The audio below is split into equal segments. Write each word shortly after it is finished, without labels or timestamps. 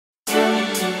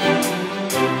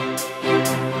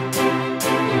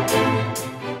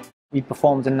We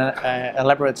performed an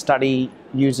elaborate study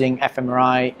using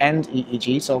fMRI and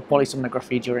EEG, so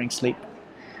polysomnography during sleep.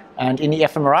 And in the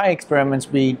fMRI experiments,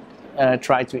 we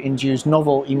tried to induce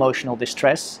novel emotional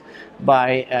distress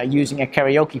by using a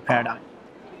karaoke paradigm.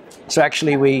 So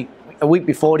actually, a week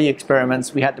before the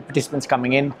experiments, we had the participants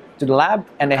coming in to the lab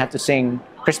and they had to sing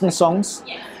Christmas songs.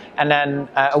 And then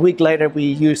a week later, we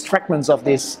used fragments of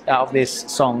these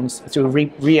songs to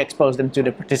re-expose them to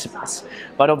the participants.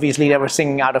 But obviously, they were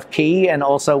singing out of key, and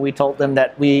also we told them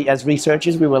that we, as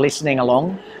researchers, we were listening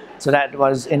along. So that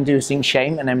was inducing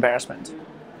shame and embarrassment.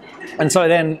 And so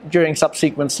then, during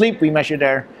subsequent sleep, we measured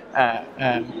their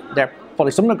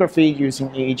polysomnography using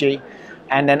EEG,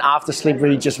 and then after sleep,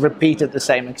 we just repeated the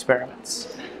same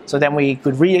experiments. So then we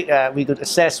could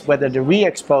assess whether the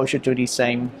re-exposure to these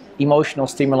same emotional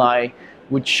stimuli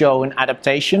would show an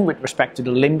adaptation with respect to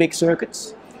the limbic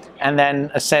circuits, and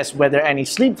then assess whether any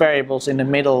sleep variables in the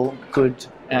middle could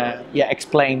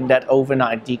explain that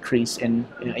overnight decrease in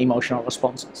emotional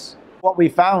responses. What we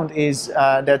found is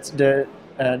that the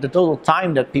total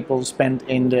time that people spent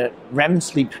in the REM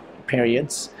sleep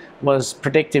periods was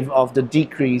predictive of the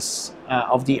decrease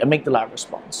of the amygdala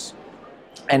response.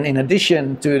 And in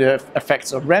addition to the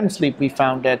effects of REM sleep, we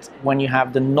found that when you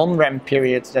have the non-REM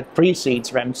period that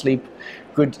precedes REM sleep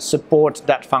could support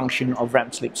that function of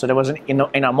REM sleep. So there was in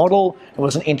our model, there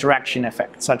was an interaction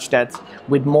effect such that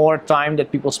with more time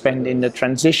that people spend in the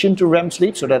transition to REM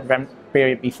sleep, so that REM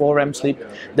period before REM sleep,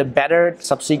 the better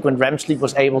subsequent REM sleep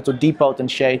was able to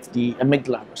depotentiate the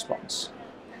amygdala response.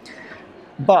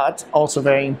 But also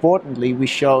very importantly, we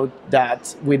showed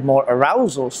that with more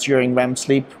arousals during REM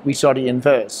sleep, we saw the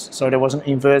inverse. So there was an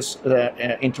inverse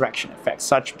interaction effect,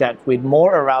 such that with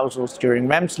more arousals during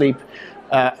REM sleep,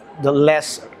 the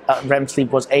less REM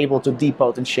sleep was able to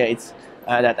depotentiate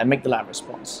that amygdala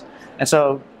response. And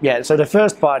so, so the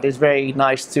first part is very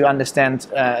nice to understand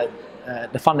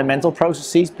the fundamental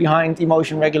processes behind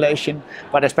emotion regulation,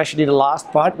 but especially the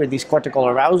last part with these cortical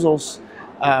arousals,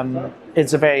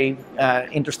 it's a very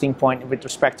interesting point with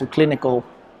respect to clinical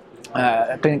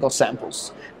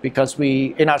samples, because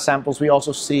in our samples we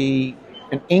also see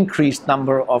an increased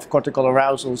number of cortical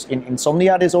arousals in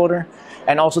insomnia disorder,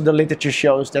 and also the literature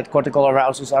shows that cortical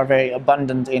arousals are very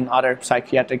abundant in other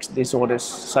psychiatric disorders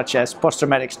such as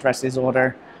post-traumatic stress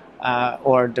disorder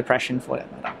or depression for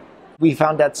that matter. We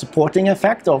found that supporting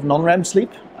effect of non-REM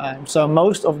sleep. So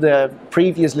most of the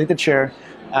previous literature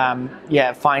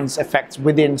finds effects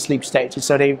within sleep stages.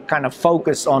 So they kind of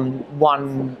focus on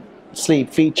one sleep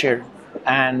feature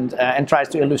and tries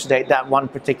to elucidate that one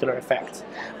particular effect.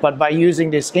 But by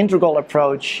using this integral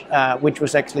approach, which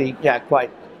was actually quite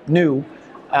new,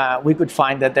 we could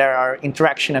find that there are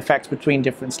interaction effects between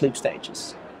different sleep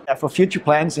stages. For future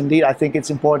plans, indeed, I think it's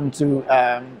important to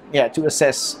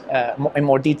assess in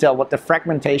more detail what the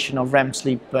fragmentation of REM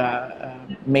sleep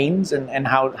means and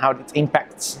how it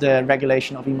impacts the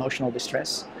regulation of emotional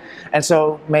distress. And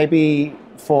so maybe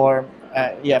for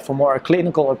more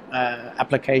clinical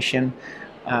application,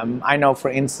 I know, for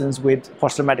instance, with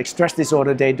post-traumatic stress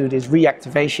disorder, they do these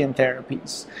reactivation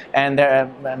therapies, and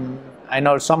I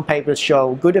know some papers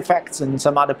show good effects and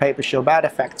some other papers show bad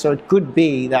effects. So it could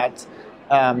be that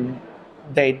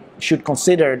they should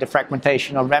consider the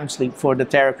fragmentation of REM sleep for the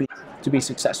therapy to be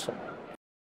successful.